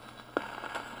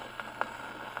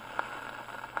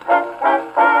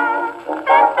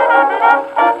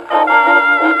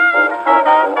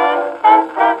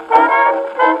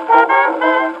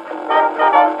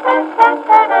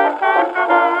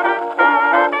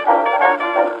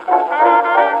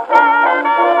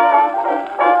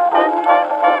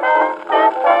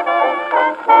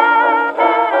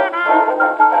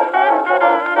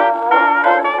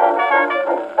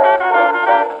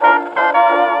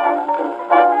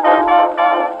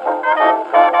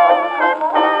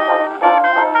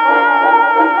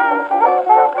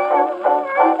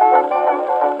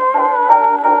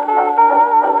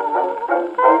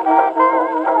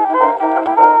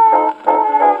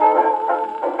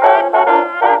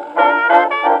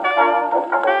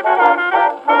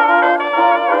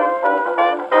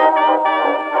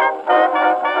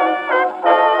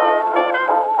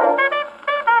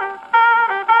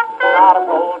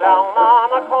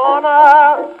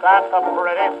That's a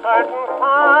pretty certain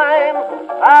time.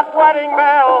 That wedding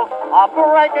bells are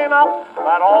breaking up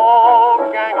that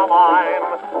old gang of mine.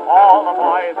 All the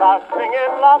boys are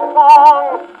singing love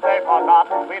songs. They forgot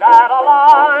we'd had a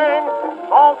line.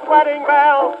 Those wedding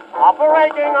bells are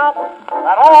breaking up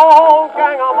that old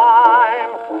gang of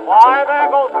mine. Why, there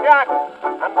goes Jack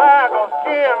and there goes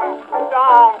Jim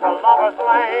down to Lover's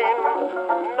Lane.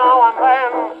 Now and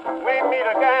then we meet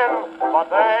again, but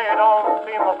they don't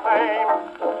seem the same.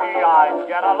 Gee, I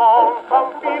get a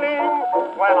lonesome feeling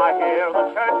when I hear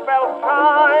the church bells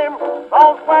chime.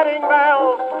 Those wedding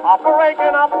bells are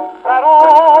breaking up that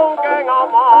old gang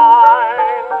of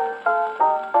mine.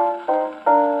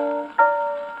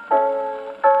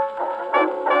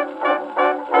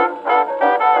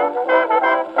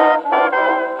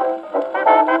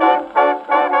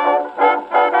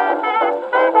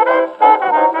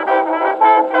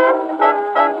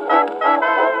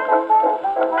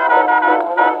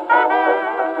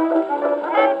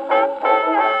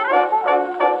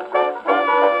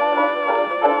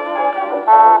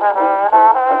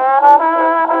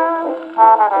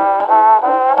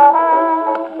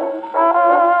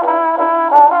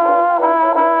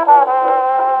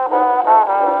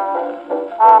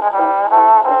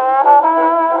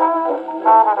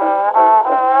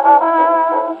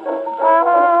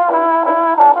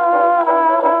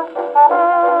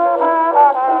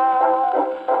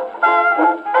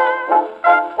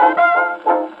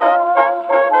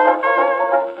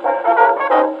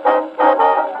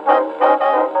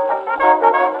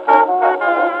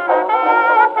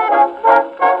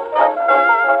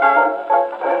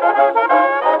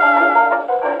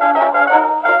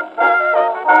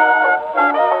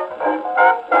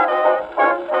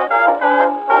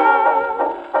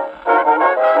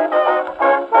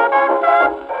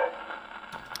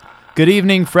 Good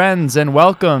evening, friends, and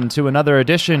welcome to another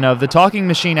edition of the Talking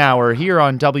Machine Hour here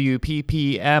on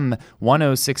WPPM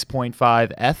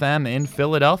 106.5 FM in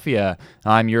Philadelphia.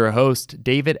 I'm your host,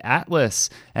 David Atlas,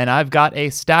 and I've got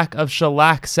a stack of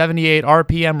shellac 78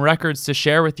 RPM records to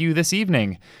share with you this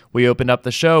evening. We opened up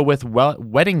the show with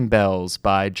Wedding Bells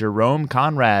by Jerome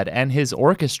Conrad and his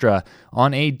orchestra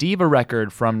on a diva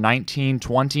record from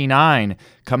 1929.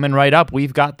 Coming right up,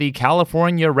 we've got the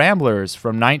California Ramblers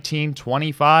from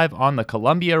 1925 on the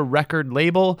Columbia record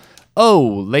label, Oh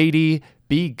Lady,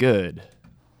 Be Good.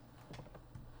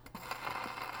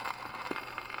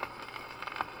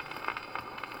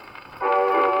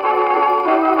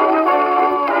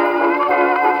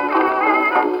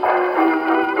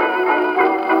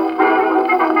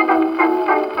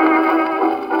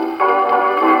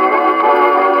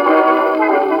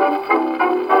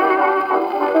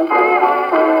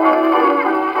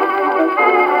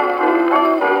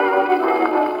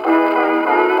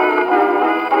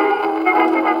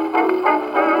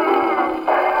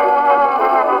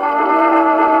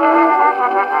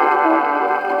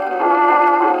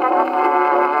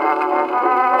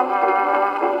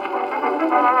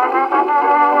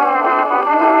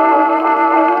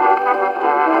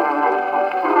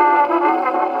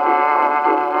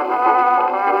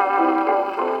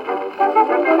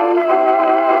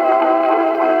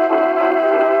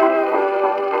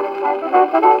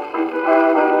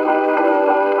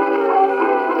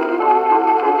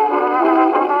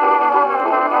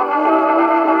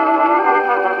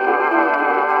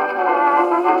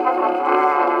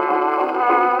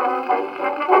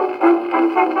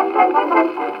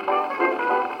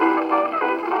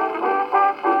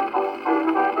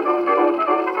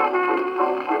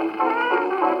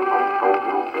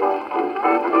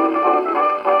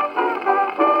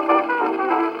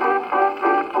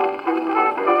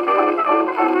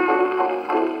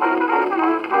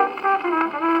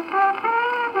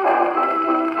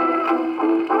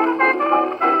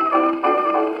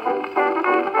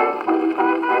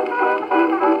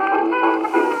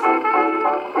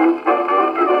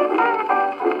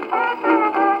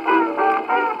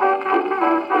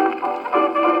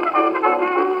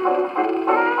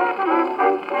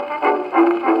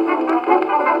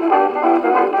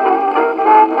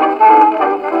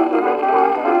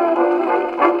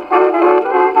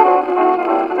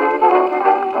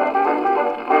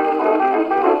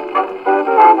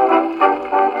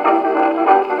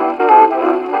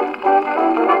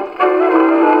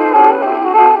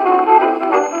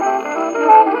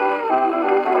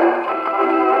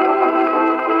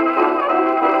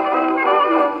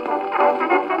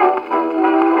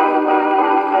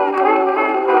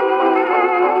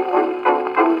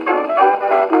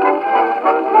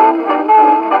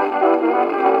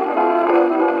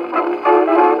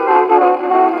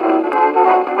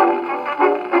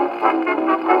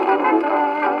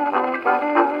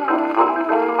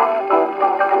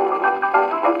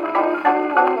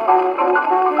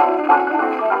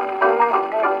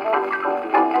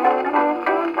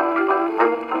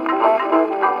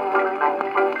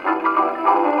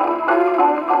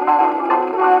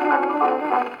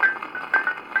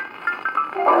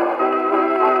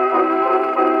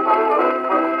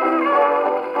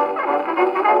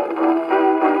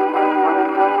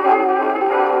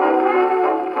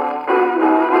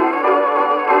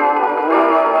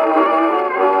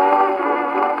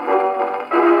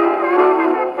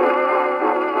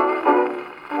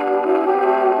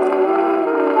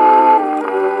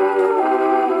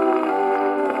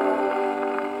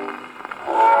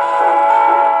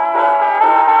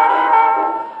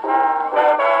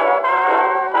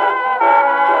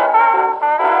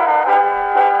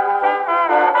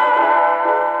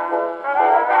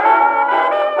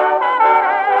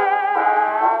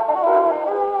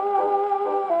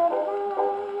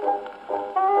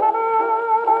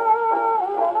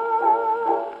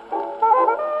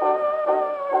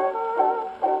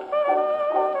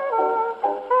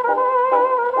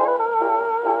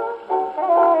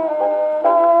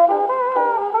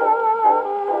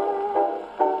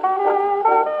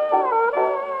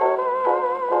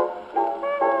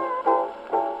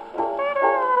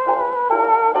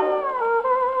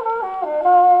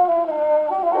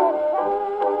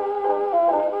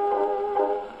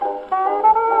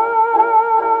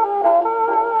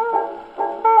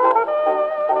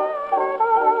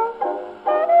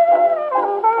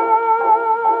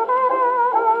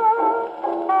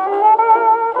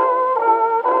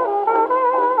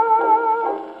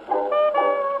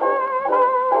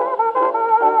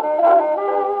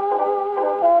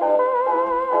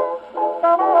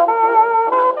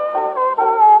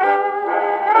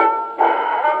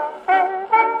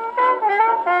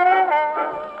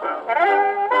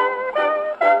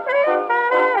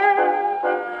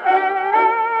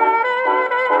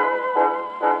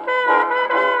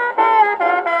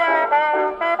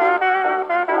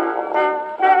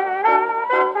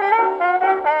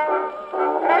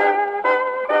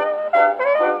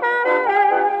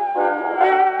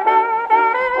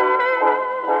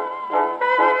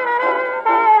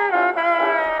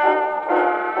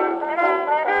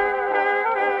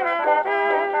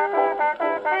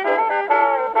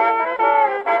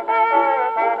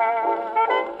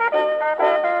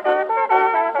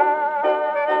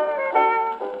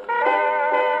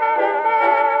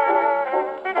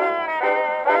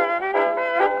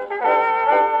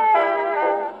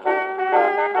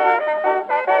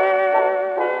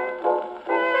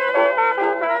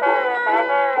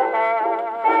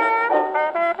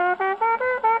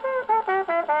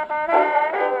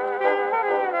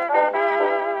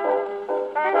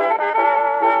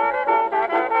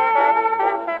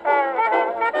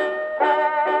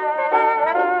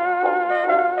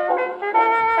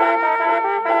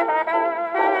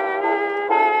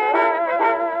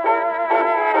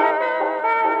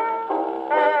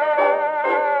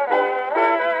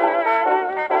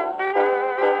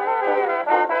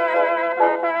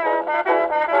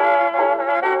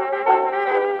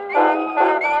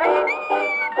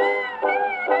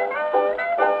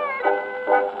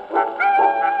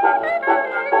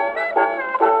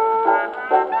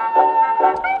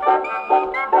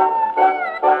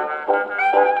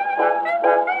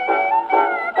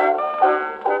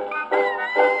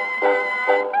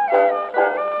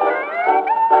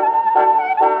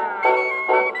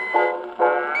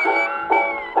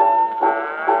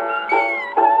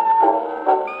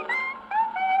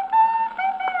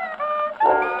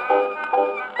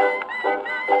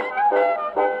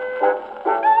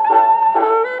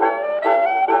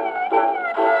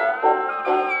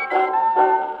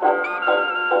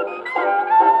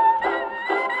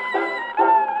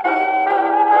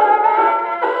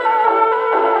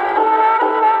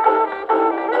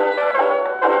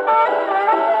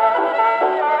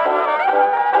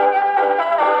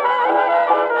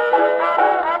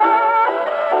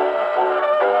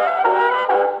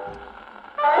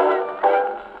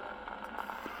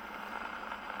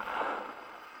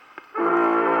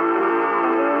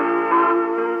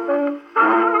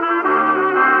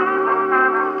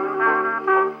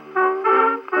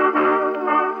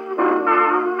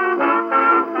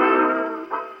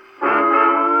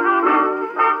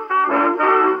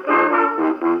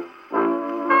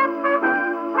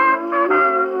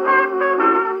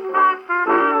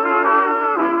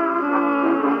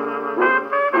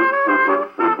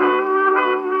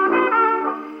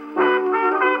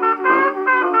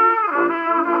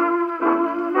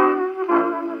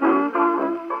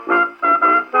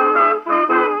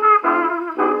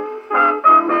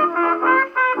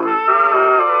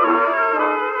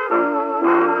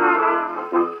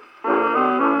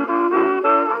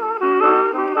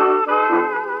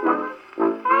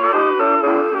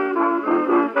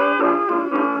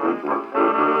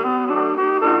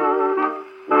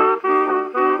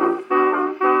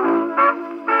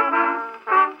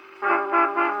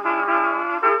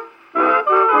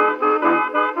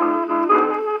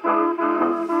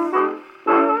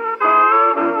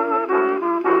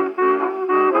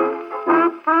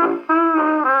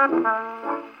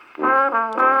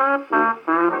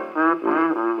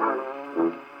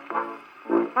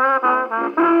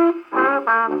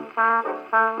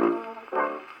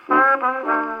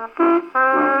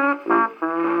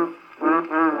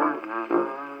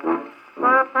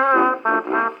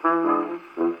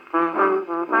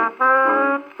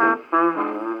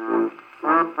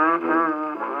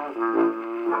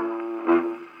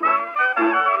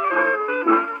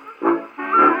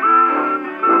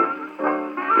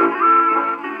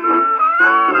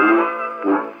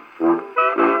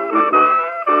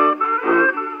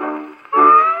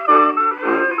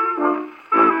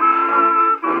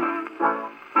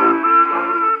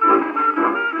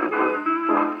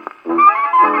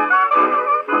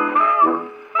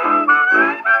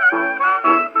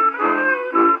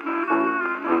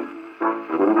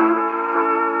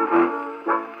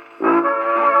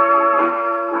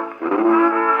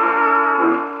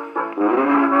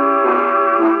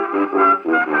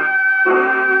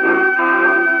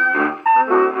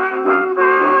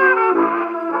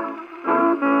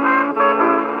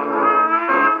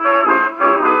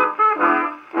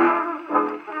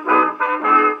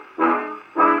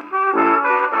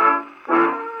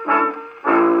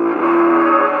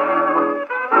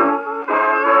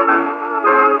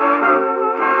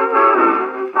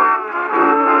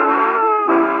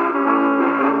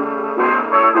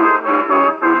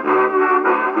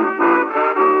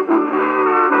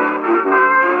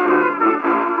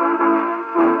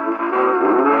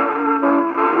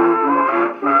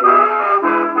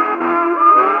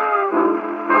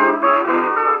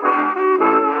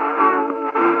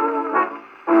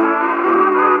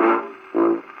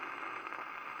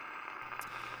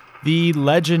 The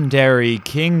legendary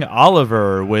King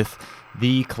Oliver with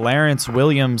the Clarence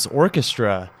Williams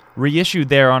Orchestra, reissued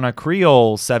there on a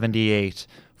Creole 78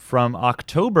 from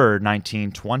October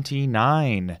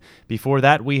 1929. Before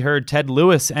that, we heard Ted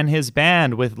Lewis and his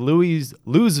band with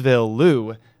Louisville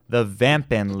Lou, the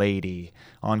Vampin' Lady,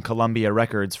 on Columbia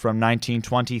Records from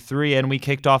 1923, and we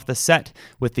kicked off the set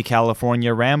with the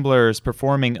California Ramblers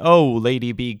performing Oh,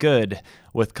 Lady Be Good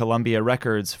with Columbia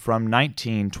Records from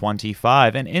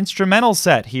 1925. An instrumental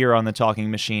set here on the Talking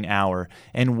Machine Hour.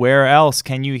 And where else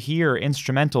can you hear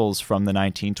instrumentals from the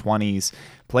 1920s?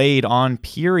 Played on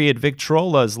period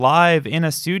Victrolas live in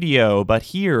a studio, but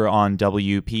here on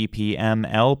WPPM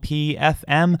LP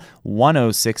FM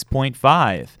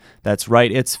 106.5. That's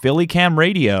right, it's Philly Cam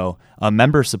Radio, a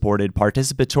member-supported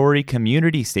participatory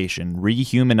community station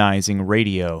rehumanizing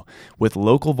radio with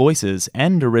local voices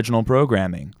and original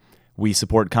programming. We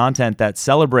support content that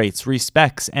celebrates,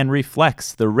 respects, and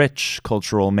reflects the rich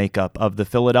cultural makeup of the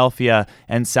Philadelphia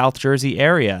and South Jersey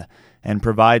area and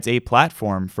provides a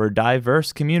platform for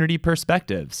diverse community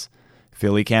perspectives.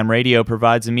 Philly Cam Radio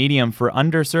provides a medium for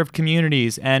underserved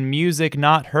communities and music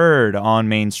not heard on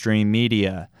mainstream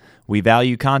media. We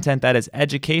value content that is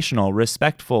educational,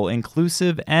 respectful,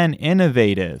 inclusive, and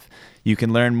innovative. You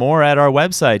can learn more at our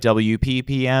website,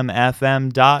 wppmfm.org,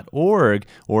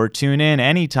 or tune in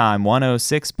anytime,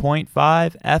 106.5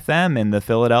 FM in the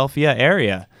Philadelphia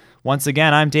area. Once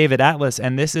again, I'm David Atlas,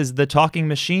 and this is the Talking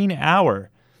Machine Hour.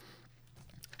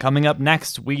 Coming up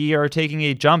next, we are taking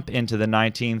a jump into the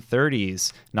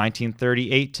 1930s,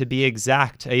 1938 to be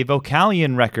exact, a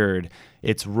Vocalion record.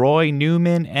 It's Roy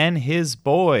Newman and his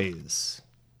Boys.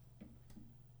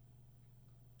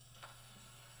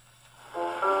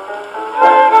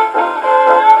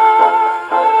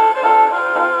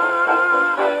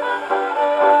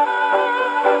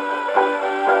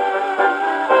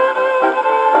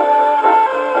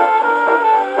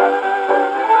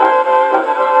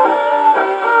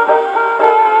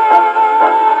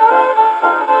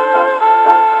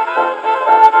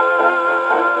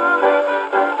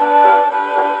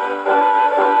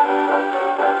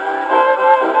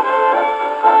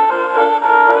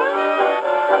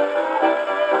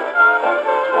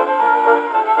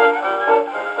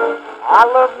 I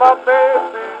love my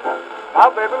baby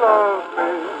loves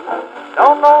me.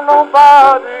 Don't know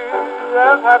nobody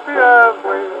as happy as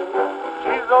we.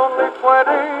 She's only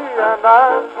 20 and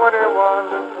I'm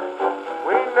 21.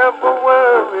 We never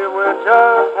worry, we're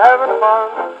just having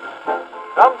fun.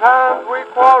 Sometimes we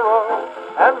quarrel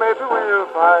and maybe we'll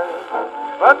fight,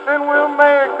 but then we'll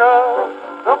make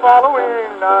up the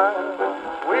following night.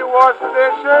 We wash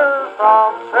dishes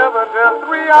from 7 till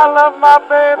 3. I love my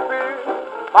baby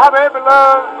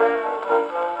loves me.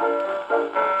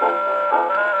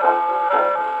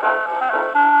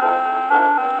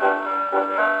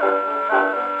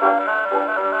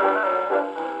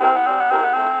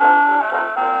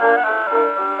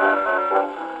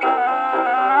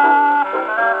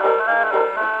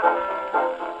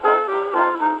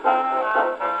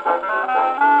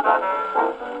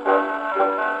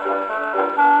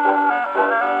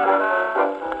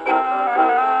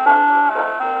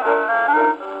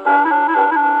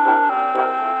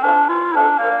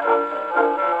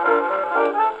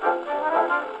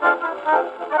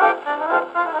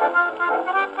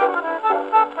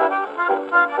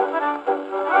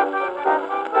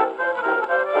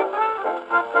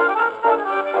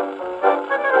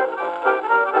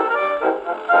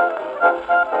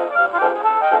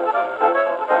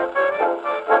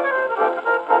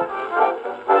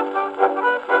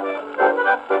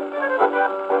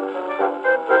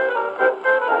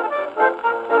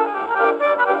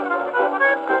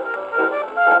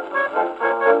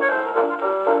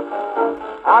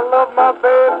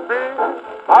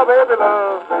 My baby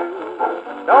loves me.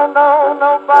 Don't know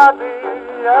nobody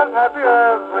as happy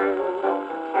as me.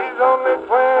 She's only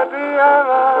 20 and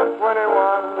I'm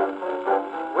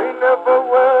 21. We never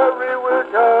worry, we're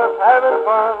just having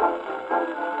fun.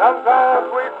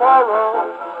 Sometimes we quarrel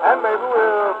and maybe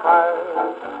we'll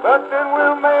fight, but then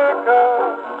we'll make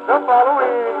up the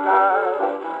following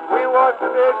night. We wash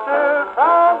the dishes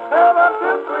from 7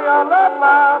 to 3 on that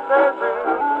my baby.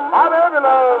 My baby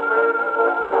loves me.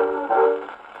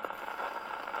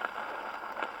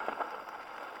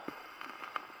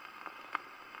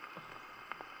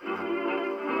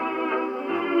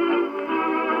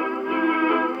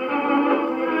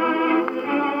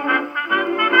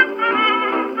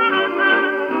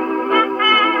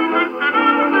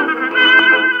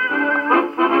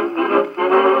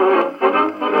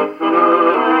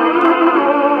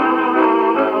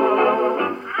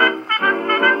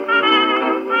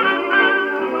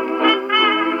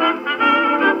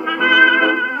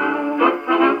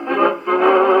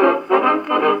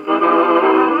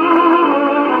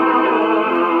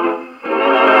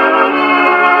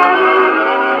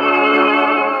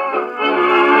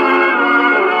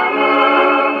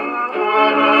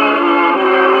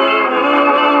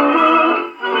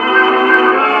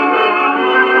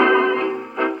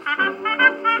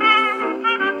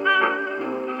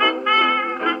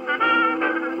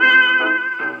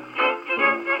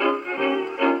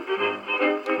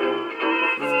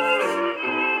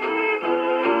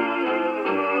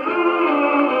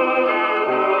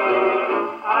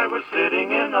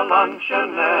 Sitting in a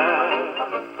luncheonette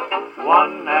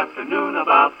one afternoon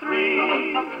about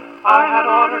 3. I had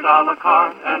ordered a la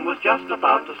carte and was just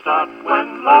about to start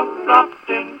when love dropped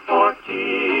in for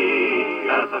tea.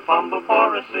 As I fumbled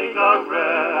for a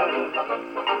cigarette,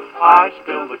 I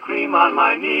spilled the cream on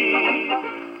my knee.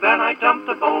 Then I dumped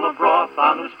a bowl of broth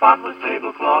on the spotless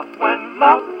tablecloth when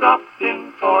love dropped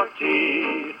in for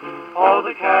tea. Oh,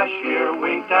 the cashier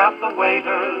winked at the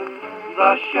waiter.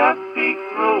 The chef peeked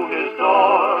through his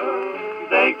door.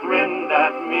 They grinned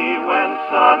at me when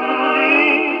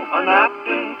suddenly a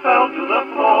napkin fell to the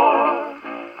floor.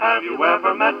 Have you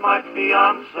ever met my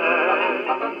fiancée?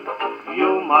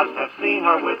 You must have seen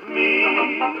her with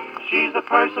me. She's the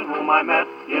person whom I met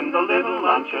in the little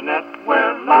luncheonette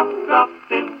where love dropped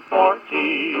in for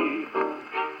tea.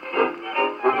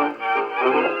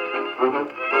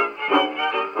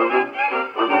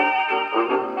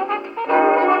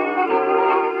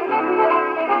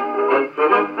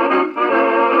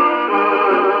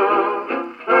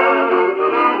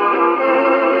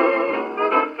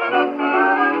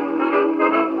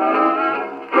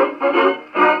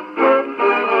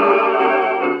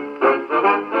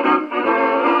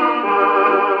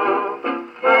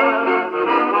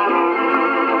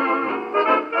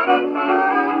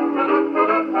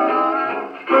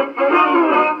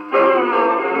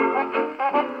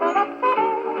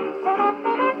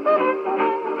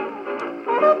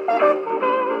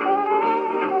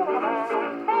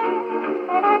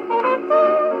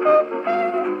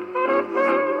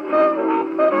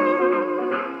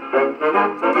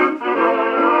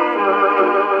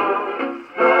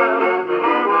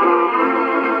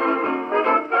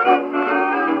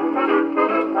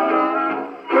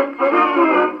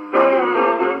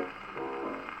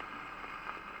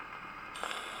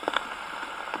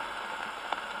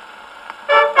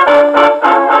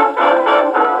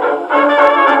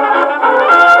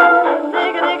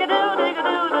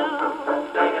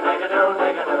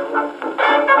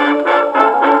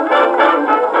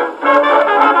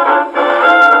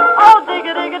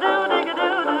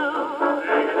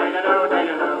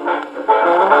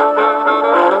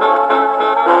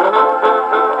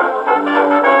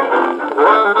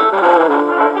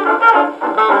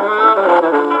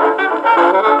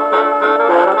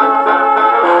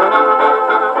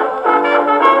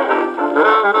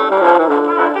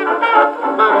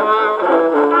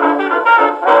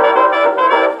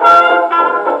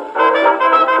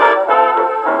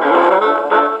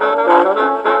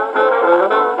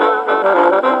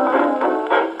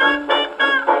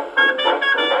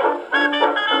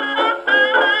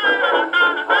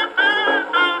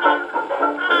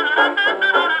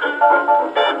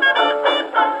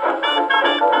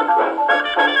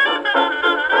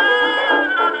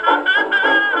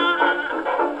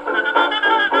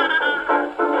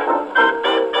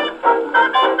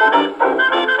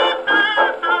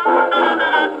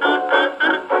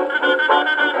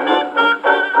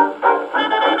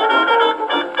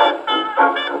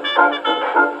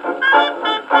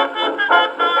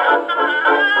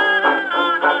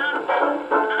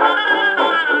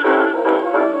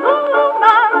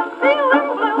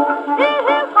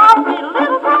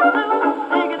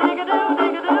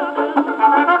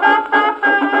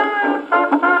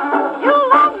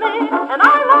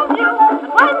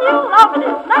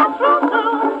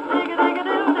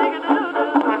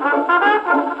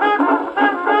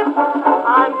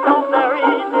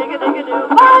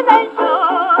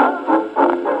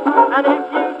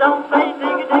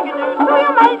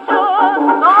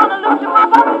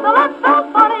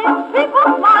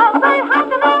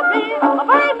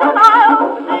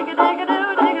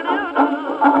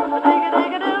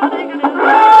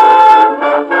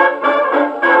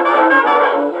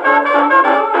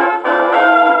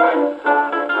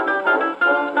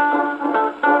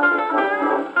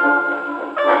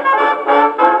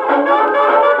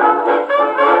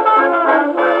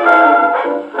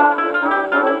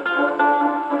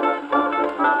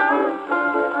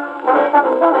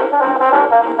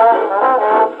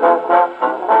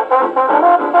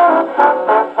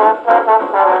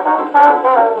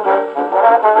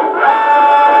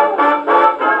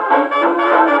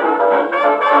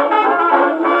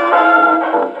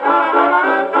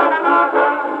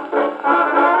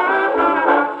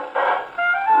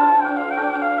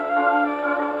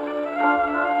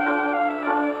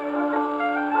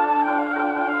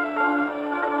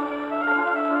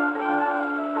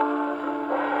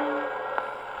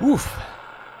 Oof.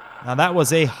 Now that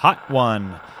was a hot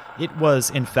one. It was,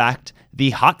 in fact,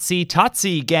 the Hotsy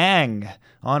Totsy Gang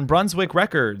on Brunswick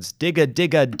Records. Digga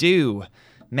Digga Do.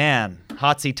 Man,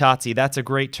 Hotsy Totsy, that's a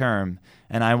great term,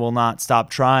 and I will not stop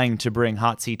trying to bring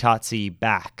Hotsy Totsy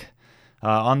back.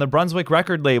 On the Brunswick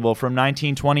record label from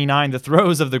 1929, the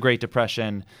throes of the Great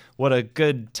Depression. What a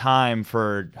good time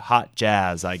for hot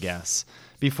jazz, I guess.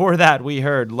 Before that, we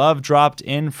heard Love Dropped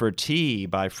In for Tea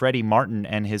by Freddie Martin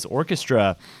and his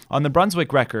orchestra on the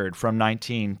Brunswick record from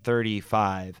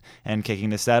 1935. And kicking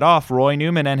the set off, Roy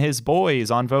Newman and his boys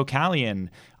on Vocalion,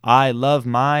 I Love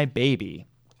My Baby.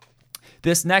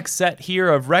 This next set here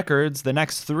of records, the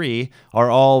next three,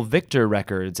 are all Victor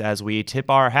records as we tip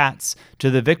our hats to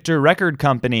the Victor Record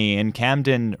Company in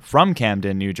Camden,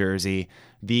 New Jersey,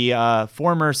 the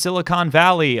former Silicon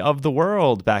Valley of the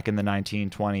world back in the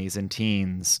 1920s and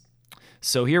teens.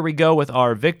 So here we go with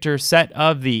our Victor set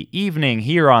of the evening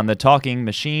here on the Talking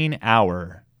Machine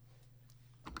Hour.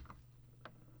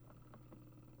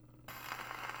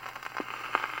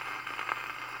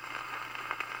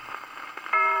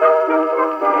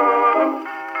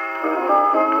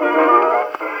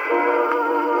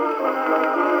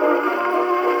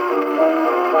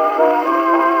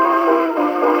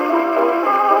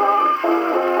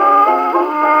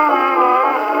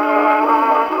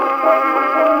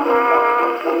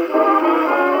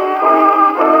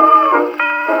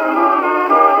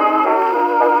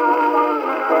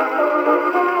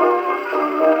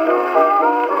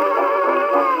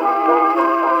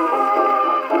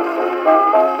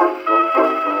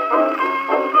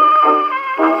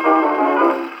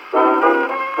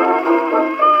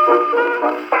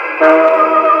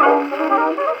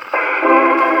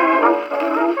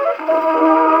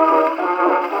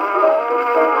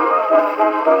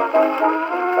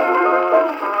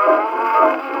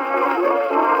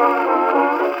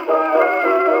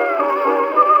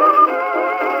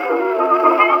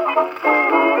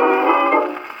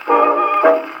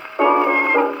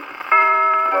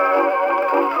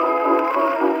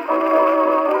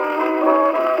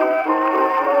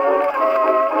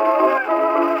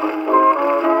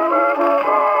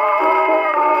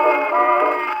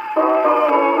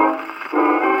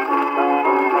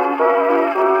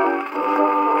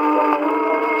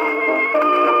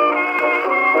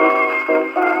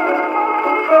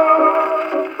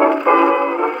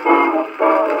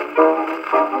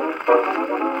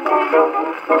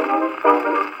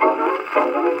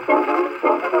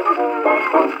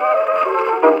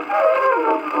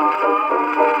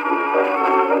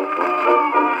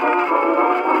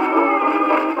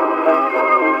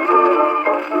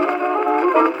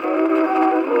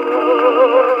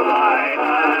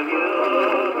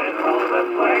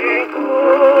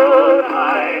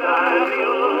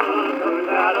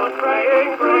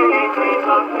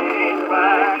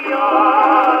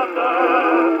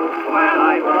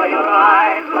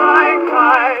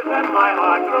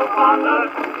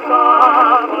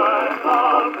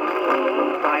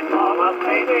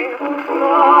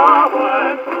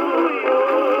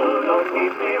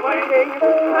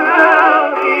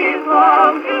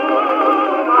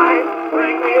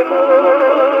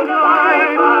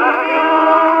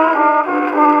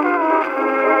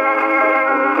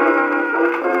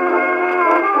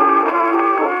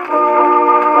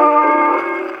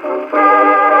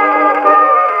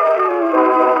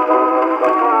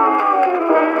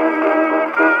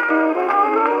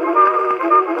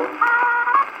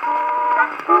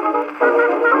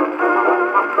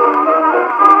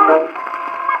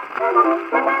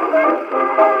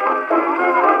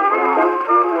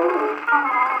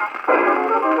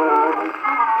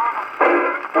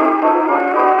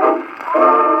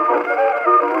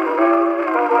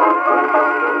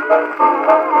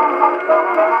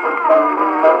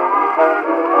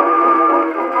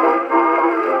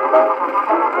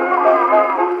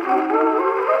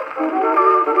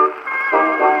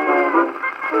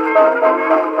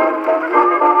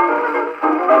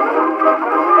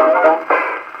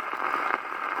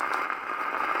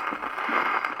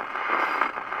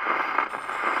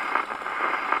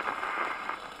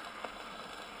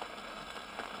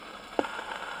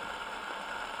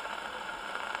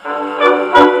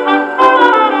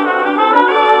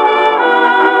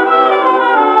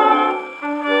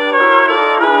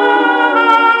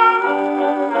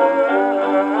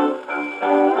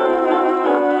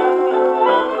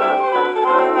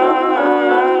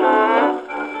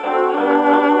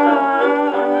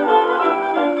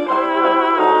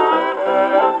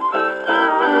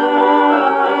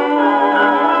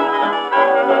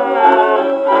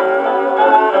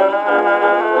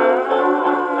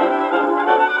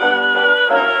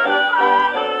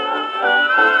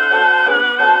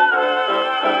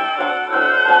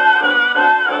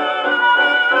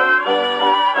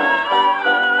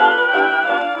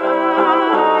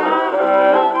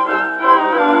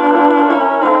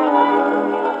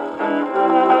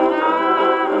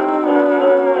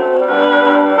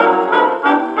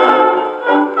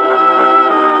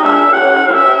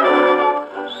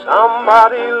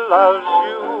 loves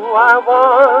you, I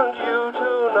want you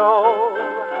to know,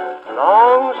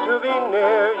 longs to be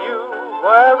near you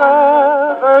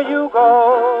wherever you go.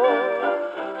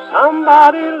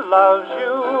 Somebody loves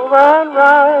you, and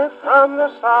right from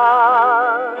the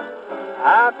start,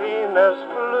 happiness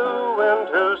flew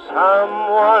into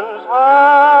someone's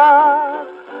heart.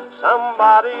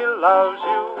 Somebody loves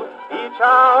you each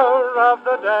hour of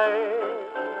the day,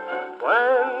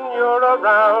 when you're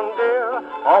around, dear,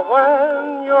 or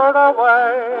when you're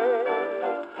away.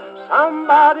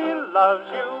 Somebody loves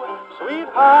you,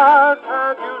 sweetheart,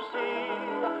 can't you see?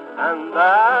 And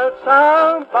that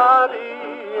somebody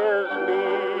is me.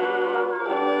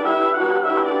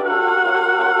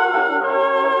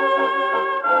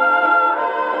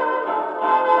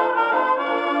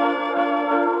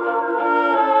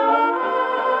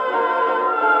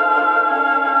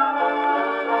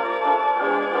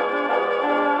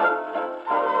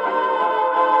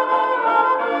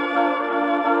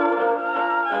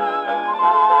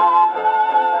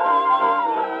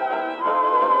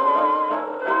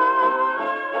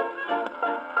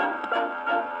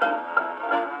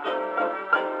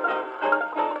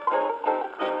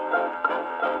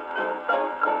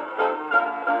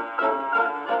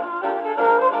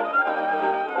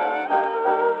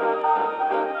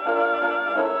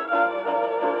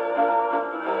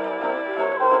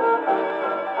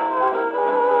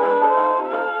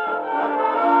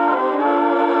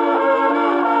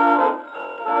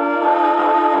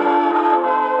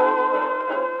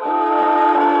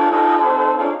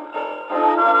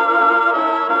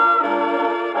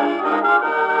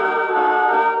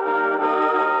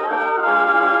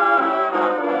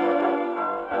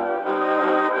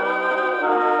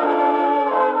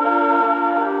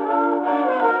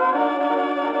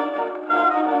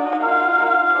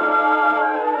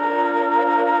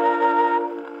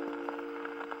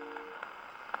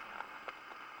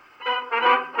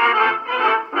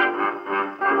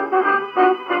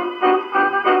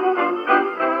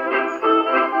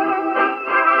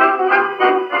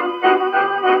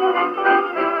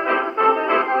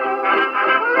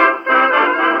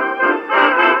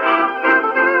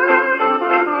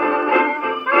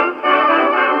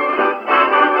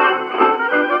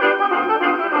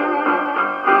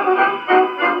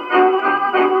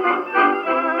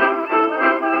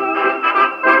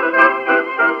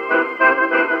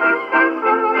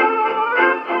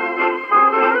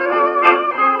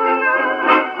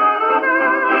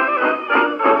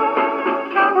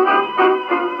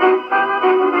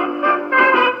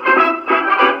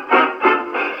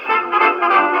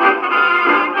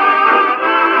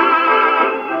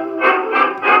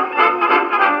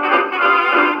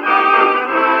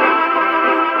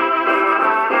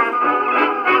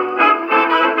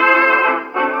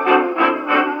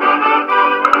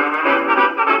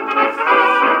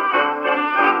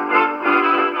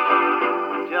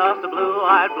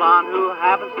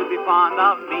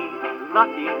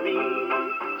 Lucky me,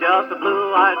 just a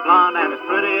blue-eyed blonde and as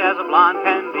pretty as a blonde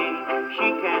can be.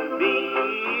 She can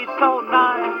be so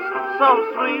nice, so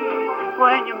sweet.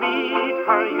 When you meet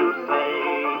her, you say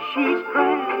she's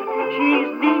grand,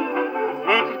 she's neat,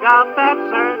 and she's got that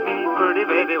certain pretty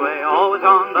baby way, always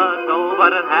on the go.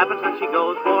 But it happens when she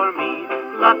goes for me.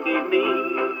 Lucky me.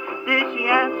 Did she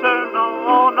answer no?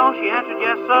 Oh no, she answered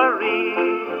yes, sirree.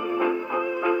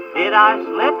 Did I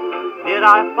slip? Did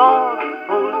I fall?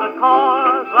 Who's the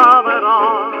cause of it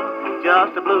all?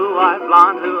 Just a blue-eyed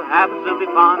blonde who happens to be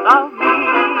fond of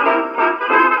me.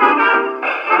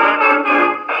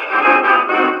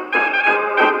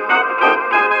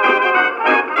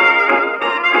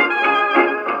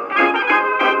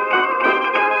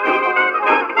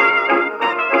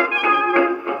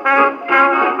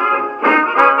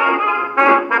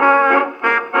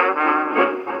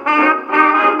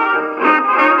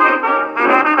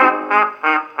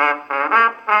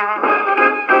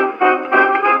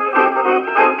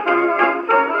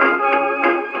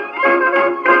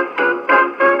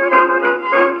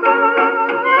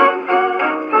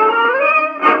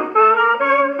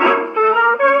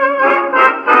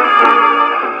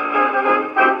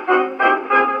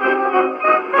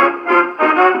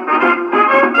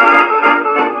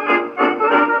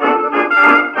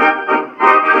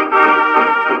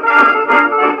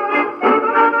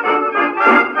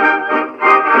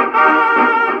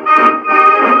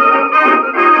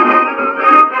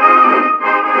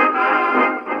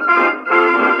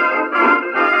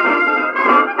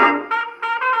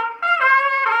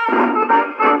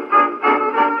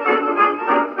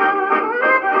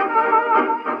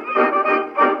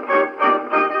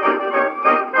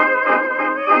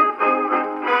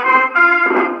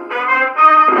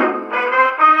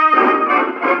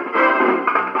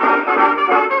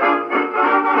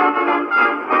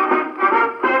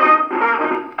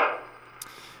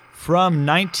 From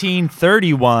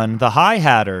 1931, the Hi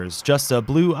Hatters, Just a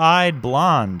Blue-Eyed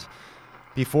Blonde.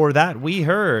 Before that, we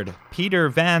heard Peter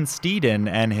Van Steeden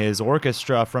and his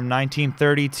orchestra from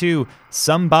 1932,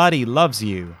 Somebody Loves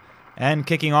You. And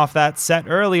kicking off that set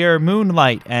earlier,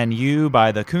 Moonlight and You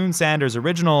by the Coon Sanders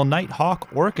Original Nighthawk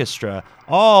Orchestra,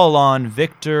 all on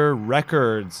Victor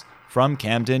Records from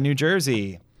Camden, New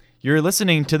Jersey. You're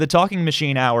listening to the Talking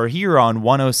Machine Hour here on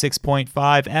 106.5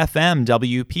 FM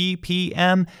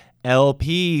WPPM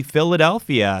LP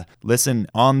Philadelphia. Listen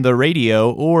on the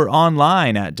radio or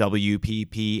online at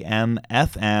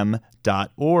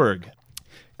WPPMFM.org.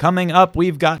 Coming up,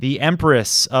 we've got the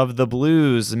Empress of the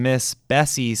Blues, Miss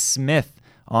Bessie Smith,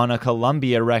 on a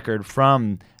Columbia record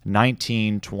from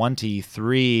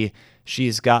 1923.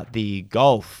 She's got the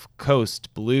Gulf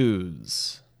Coast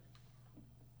Blues.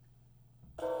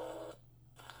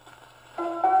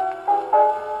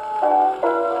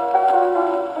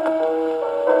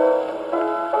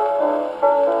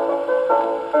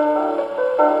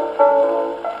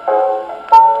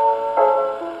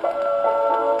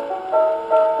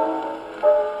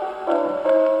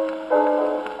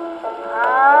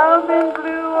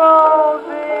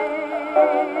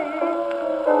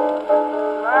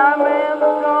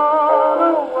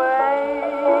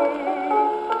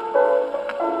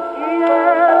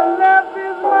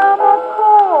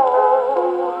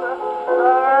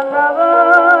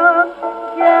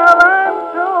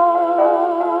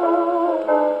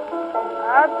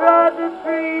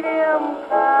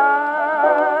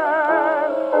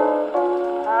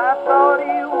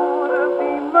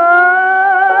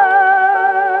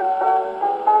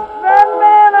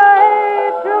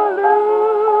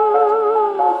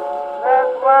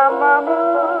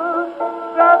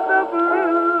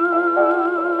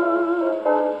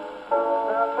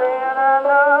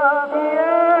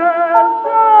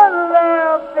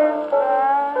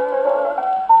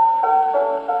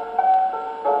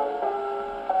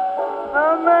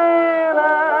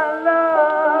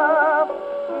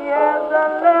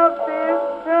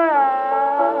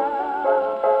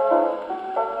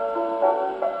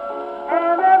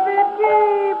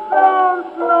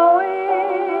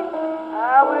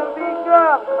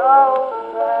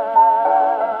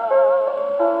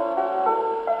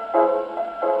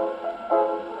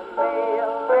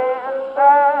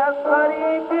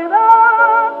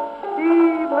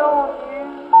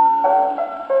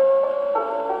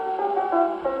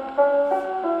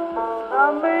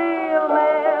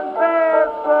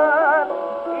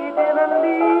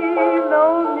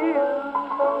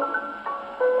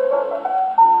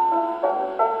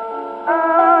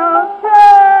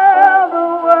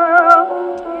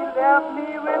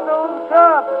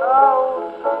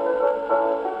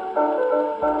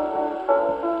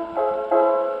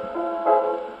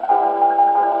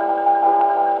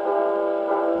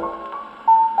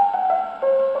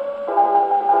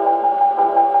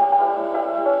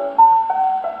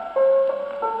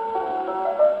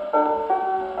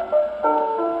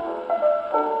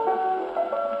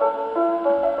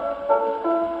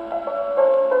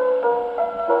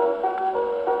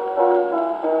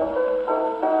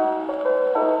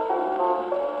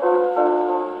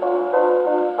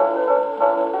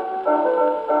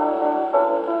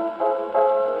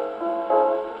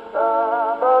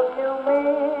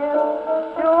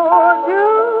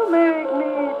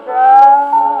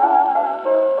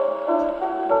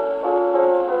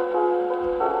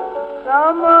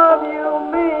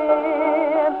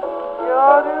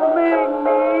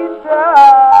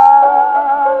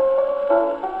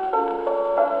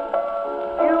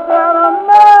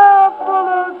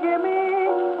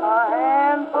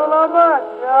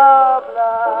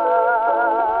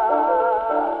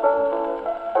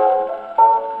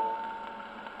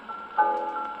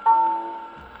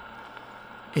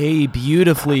 A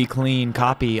beautifully clean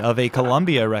copy of a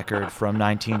Columbia record from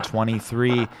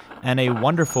 1923, and a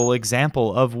wonderful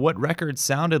example of what records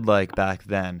sounded like back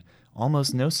then.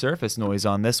 Almost no surface noise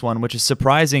on this one, which is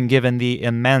surprising given the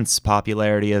immense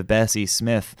popularity of Bessie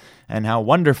Smith and how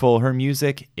wonderful her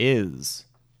music is.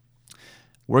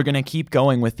 We're going to keep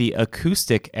going with the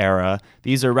acoustic era.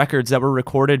 These are records that were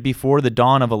recorded before the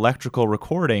dawn of electrical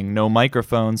recording, no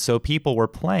microphones, so people were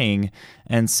playing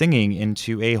and singing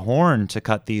into a horn to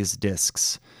cut these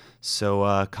discs.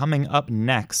 So coming up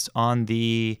next on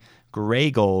the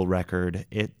Grey Gull record,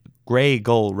 Grey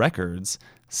Gull Records,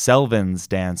 Selvins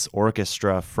Dance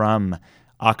Orchestra from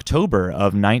October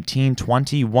of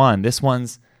 1921. This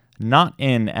one's not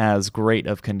in as great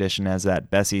of condition as that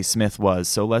Bessie Smith was,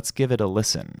 so let's give it a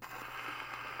listen.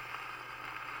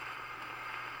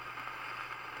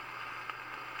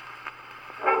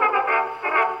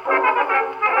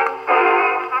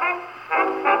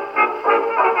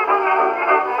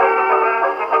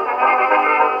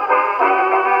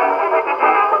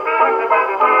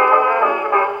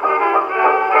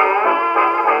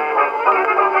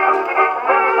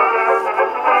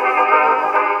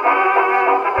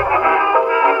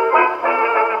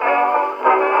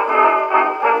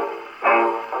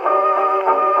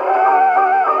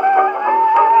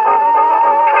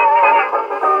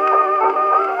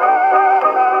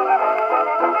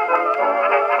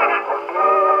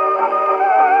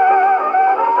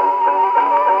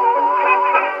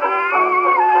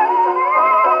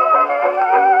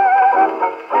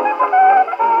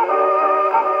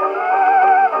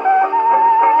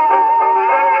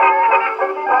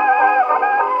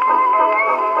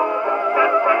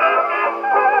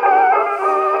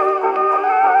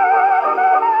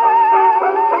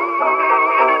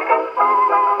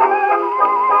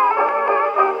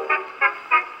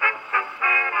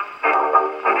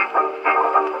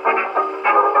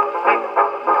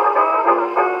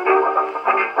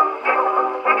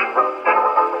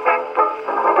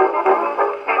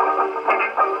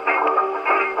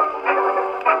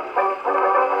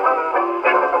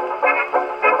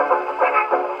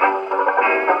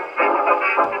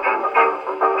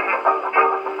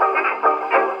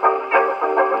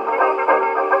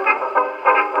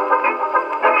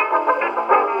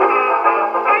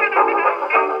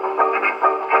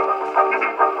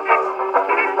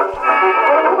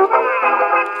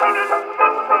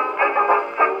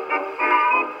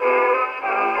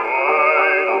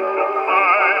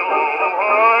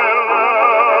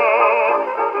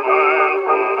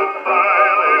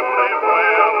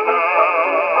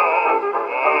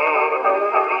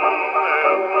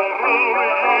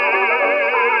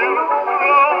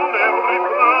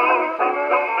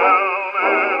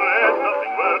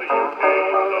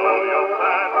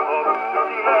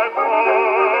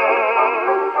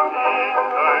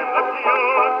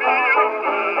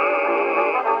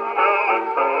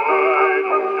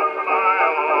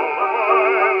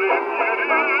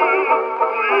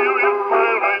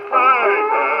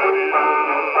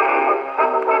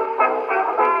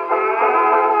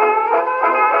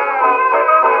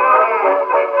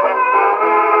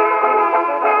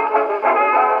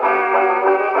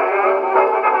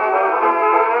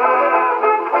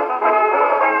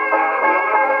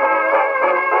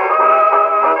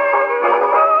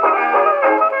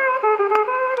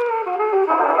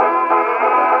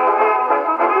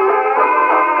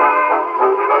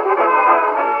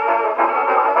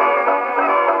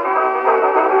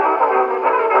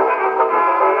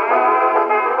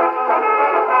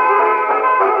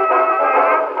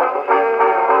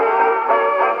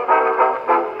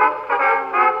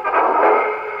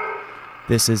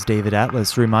 This is David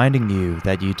Atlas reminding you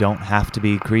that you don't have to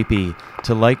be creepy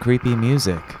to like creepy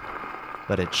music,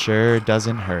 but it sure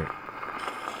doesn't hurt.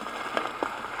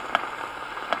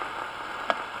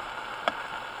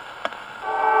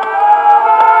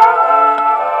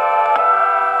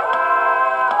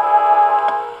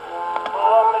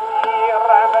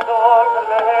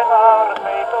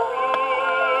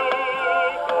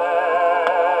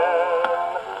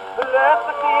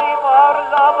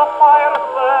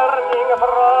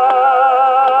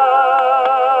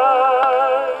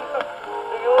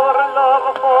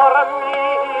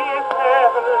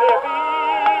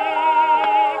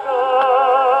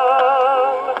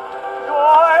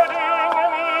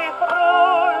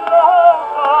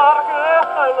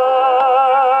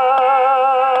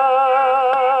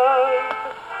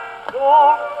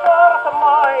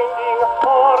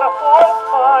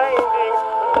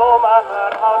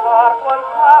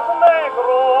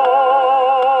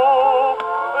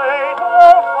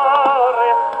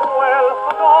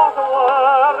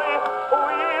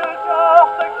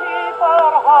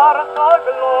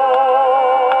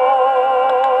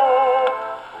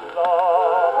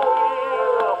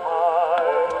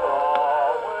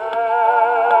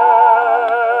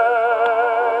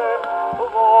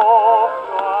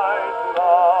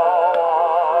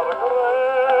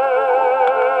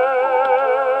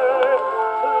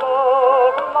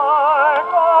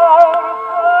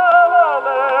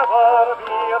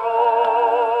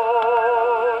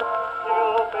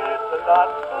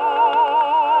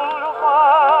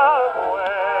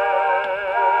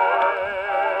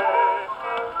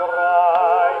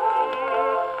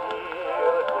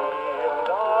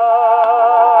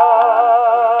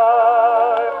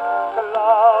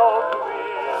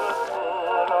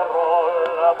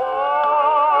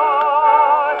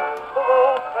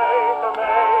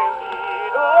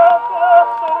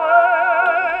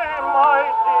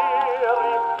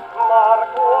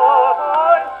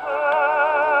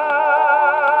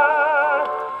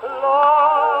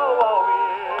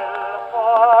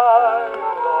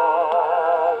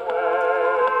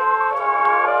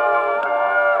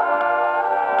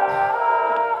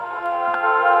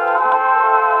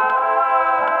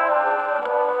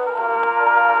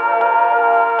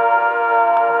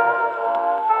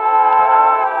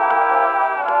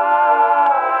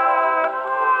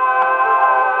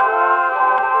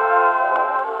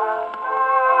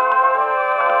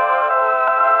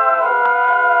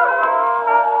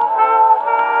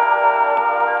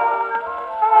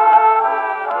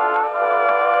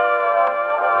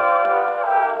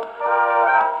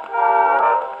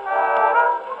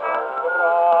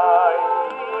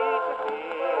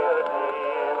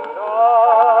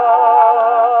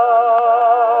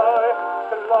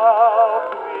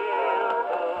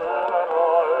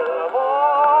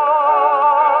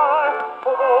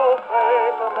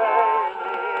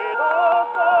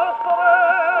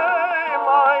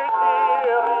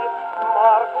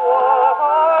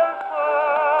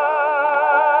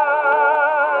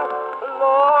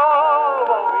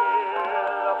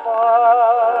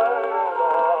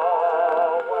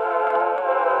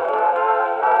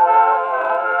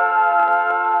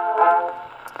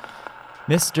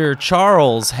 Mr.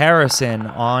 Charles Harrison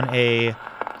on a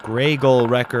Grey Gull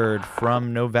record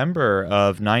from November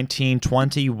of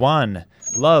 1921,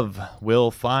 Love Will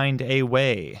Find a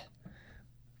Way.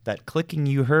 That clicking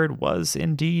you heard was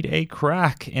indeed a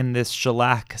crack in this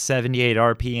shellac 78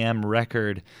 RPM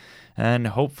record, and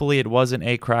hopefully it wasn't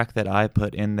a crack that I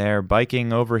put in there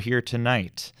biking over here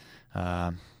tonight.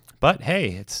 But hey,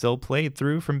 it still played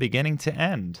through from beginning to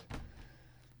end.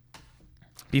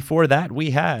 Before that, we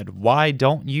had Why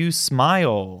Don't You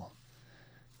Smile?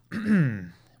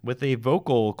 With a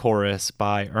vocal chorus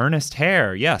by Ernest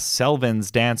Hare. Yes,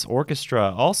 Selvins Dance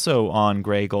Orchestra, also on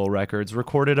Grey Gull Records,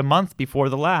 recorded a month before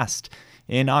the last,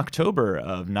 in October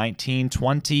of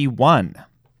 1921.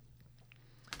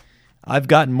 I've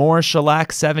got more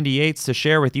shellac 78s to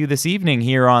share with you this evening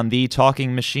here on the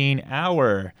Talking Machine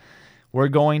Hour. We're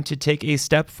going to take a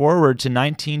step forward to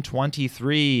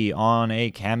 1923 on a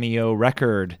cameo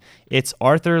record. It's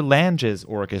Arthur Lange's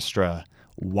orchestra,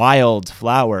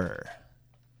 Wildflower.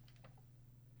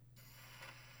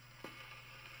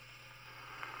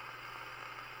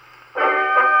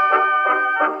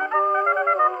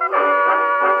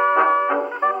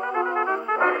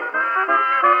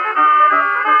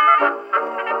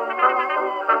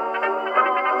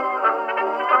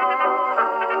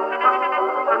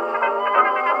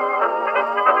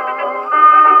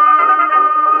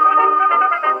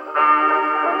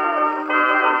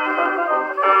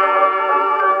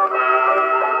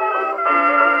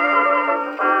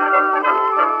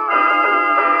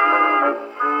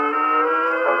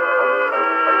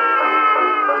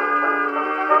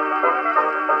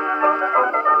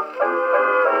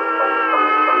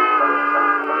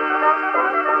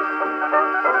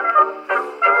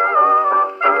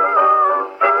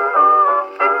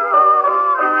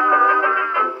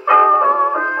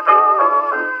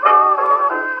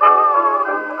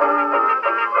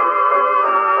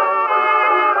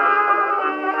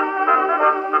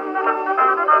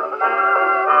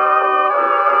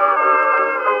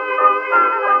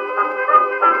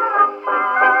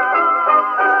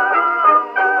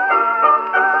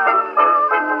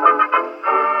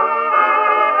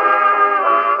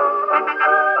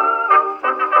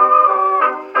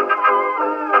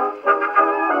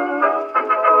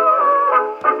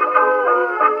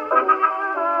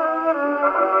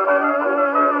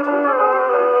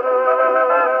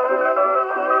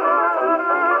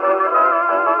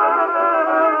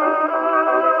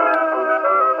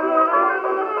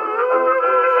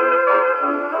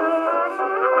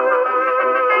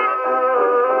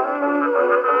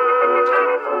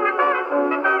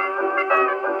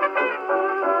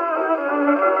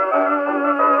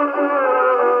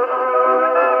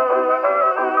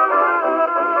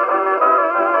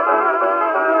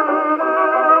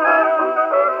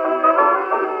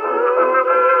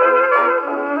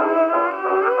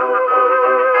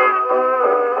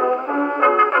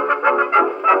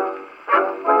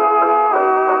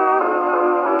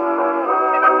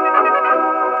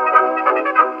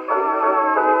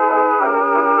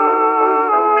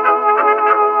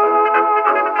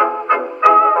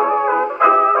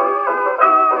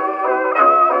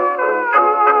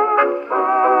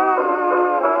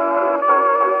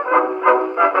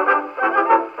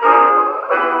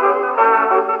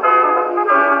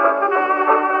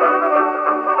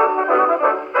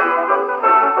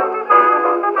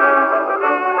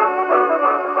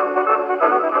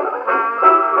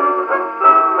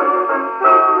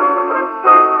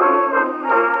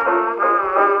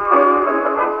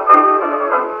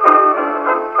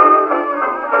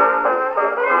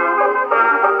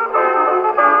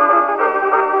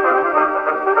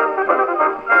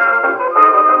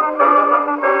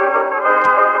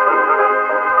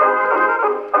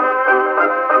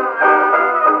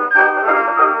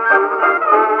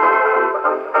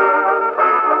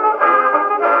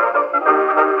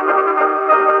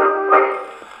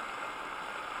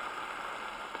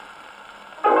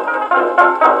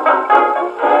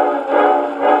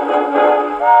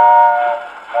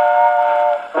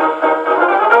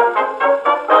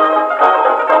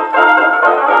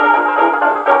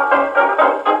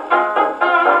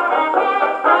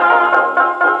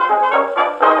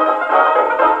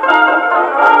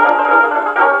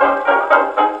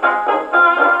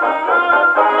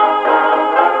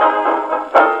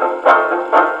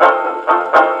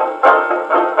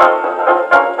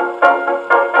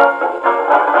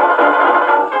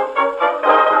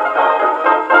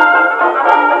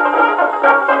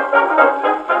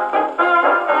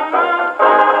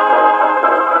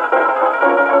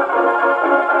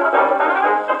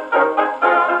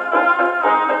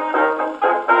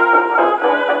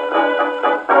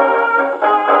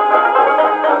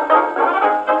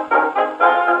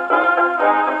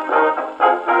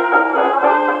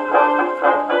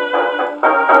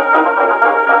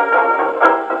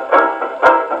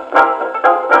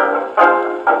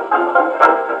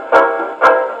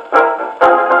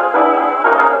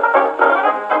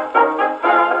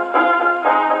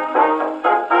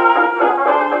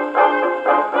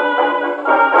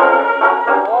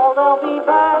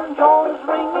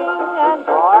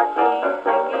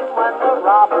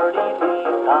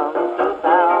 comes to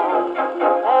town.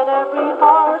 And every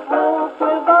heart will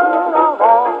quiver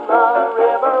along the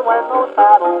river when those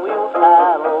paddle wheels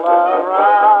paddle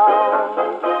around.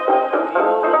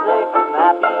 Music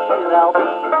snappy, they'll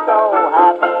be so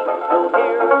happy to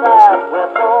hear that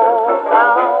whistle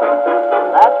sound.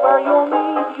 That's where you'll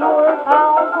meet your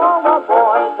pals, all the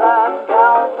boys and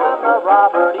gals, when the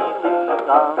Robert E. Lee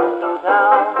comes to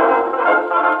town.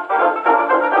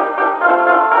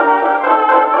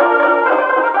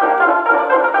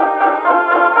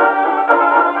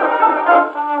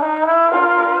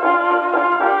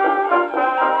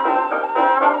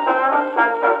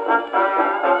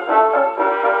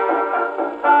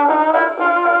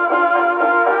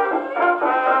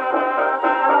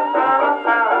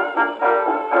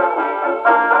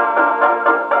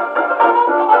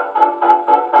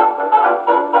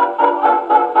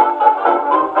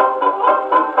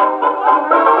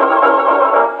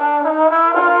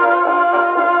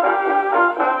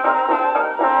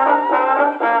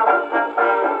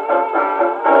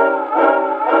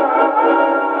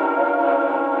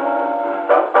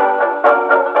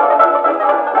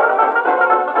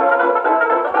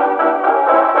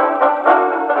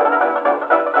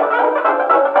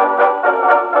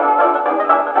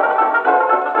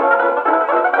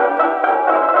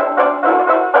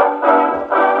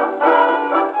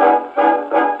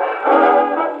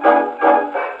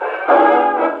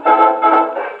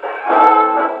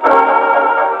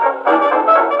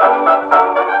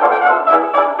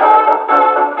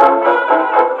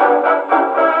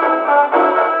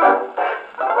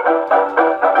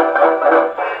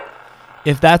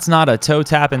 If that's not a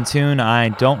toe-tapping tune, I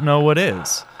don't know what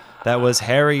is. That was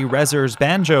Harry Rezzer's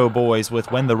Banjo Boys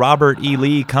with When the Robert E.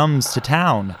 Lee Comes to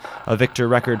Town, a Victor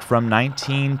record from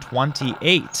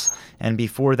 1928. And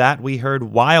before that, we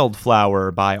heard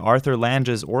Wildflower by Arthur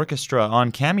Lange's Orchestra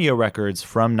on Cameo Records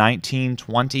from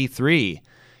 1923.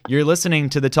 You're listening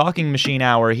to the Talking Machine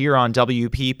Hour here on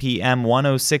WPPM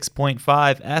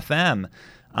 106.5 FM.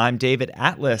 I'm David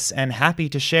Atlas, and happy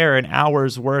to share an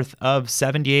hour's worth of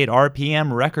 78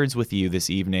 RPM records with you this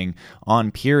evening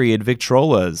on Period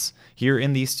Victrolas, here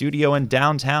in the studio in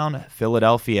downtown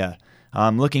Philadelphia.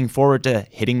 I'm looking forward to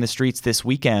hitting the streets this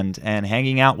weekend and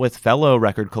hanging out with fellow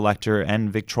record collector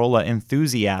and Victrola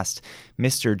enthusiast,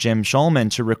 Mr. Jim Shulman,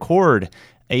 to record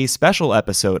a special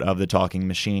episode of the Talking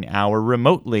Machine Hour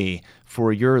remotely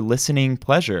for your listening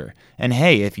pleasure. And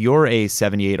hey, if you're a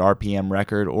 78 RPM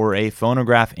record or a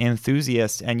phonograph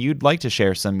enthusiast and you'd like to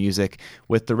share some music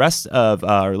with the rest of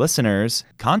our listeners,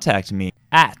 contact me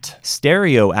at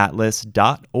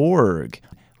stereoatlas.org.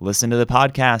 Listen to the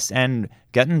podcast and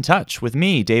get in touch with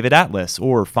me, David Atlas,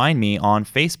 or find me on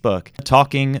Facebook,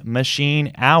 Talking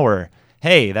Machine Hour.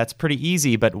 Hey, that's pretty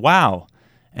easy, but wow.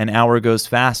 An hour goes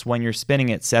fast when you're spinning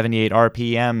at 78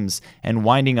 RPMs and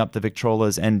winding up the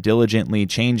Victrolas and diligently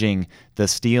changing the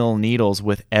steel needles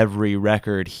with every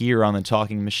record here on the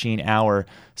Talking Machine Hour.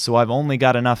 So I've only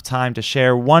got enough time to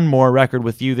share one more record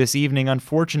with you this evening,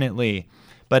 unfortunately.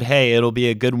 But hey, it'll be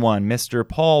a good one. Mr.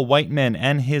 Paul Whiteman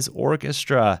and his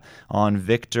orchestra on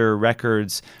Victor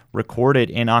Records, recorded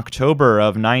in October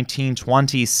of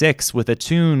 1926 with a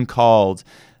tune called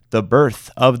The Birth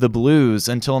of the Blues.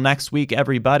 Until next week,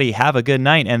 everybody, have a good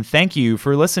night, and thank you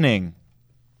for listening.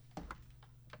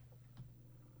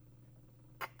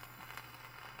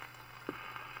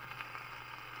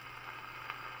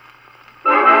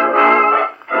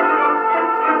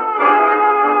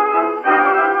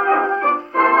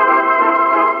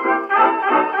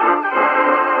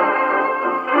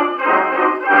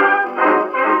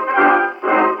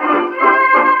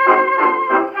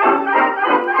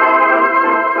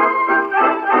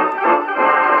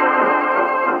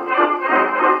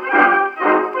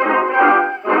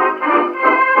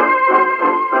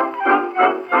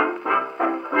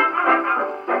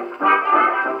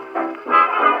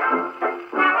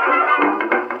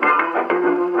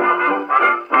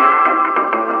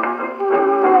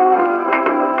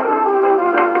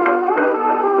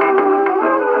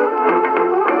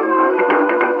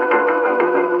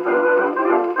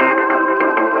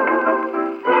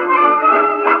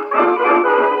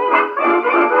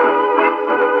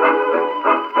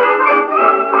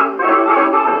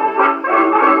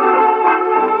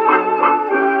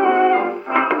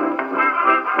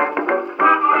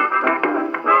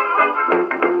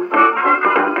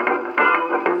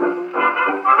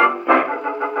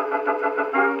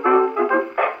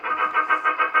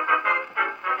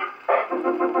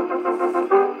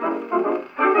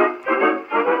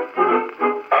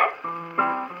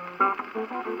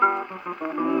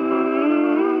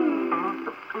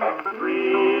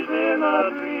 Trees in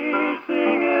the trees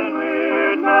singing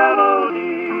weird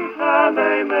melodies, and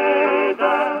they made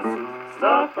dance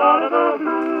the start of the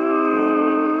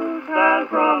blues. And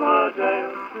from a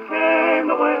jail came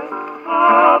the wail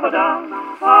of a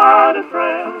downhearted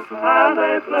frail, and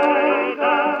they played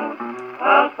dance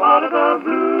as part of the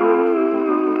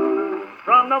blues.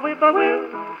 From the whippoorwill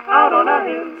out on a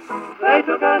hill, they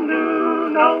took a new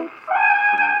note,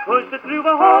 pushed it through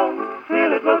a hole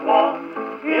till it was warm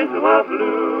into a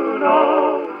blue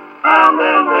note. And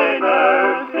then they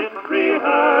nursed it,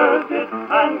 rehearsed it,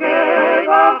 and gave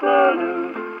out the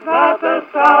news that the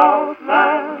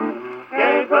Southland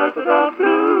gave birth to the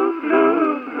blue,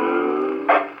 blue, blue.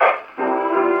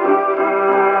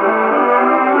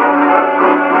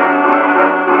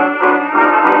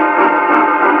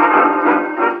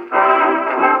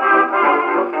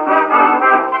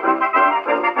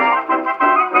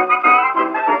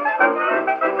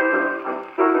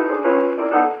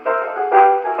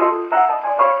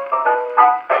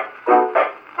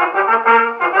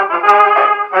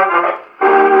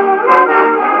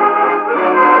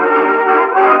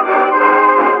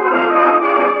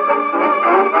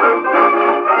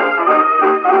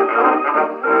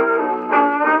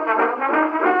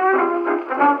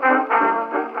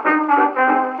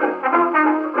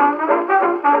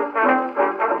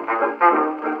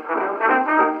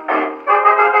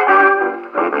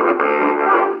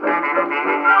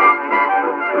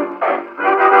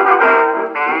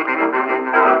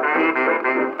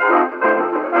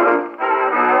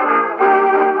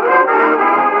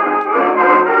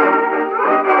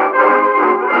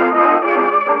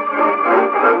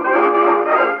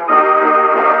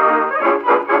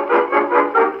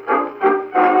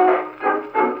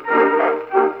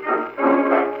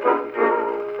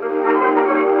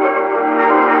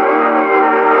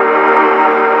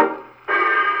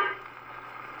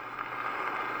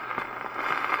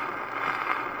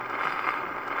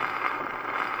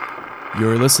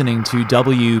 You're listening to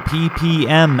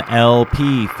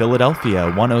WPPM-LP Philadelphia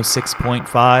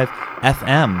 106.5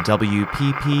 FM,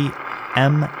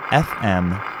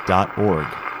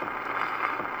 WPPMFM.org.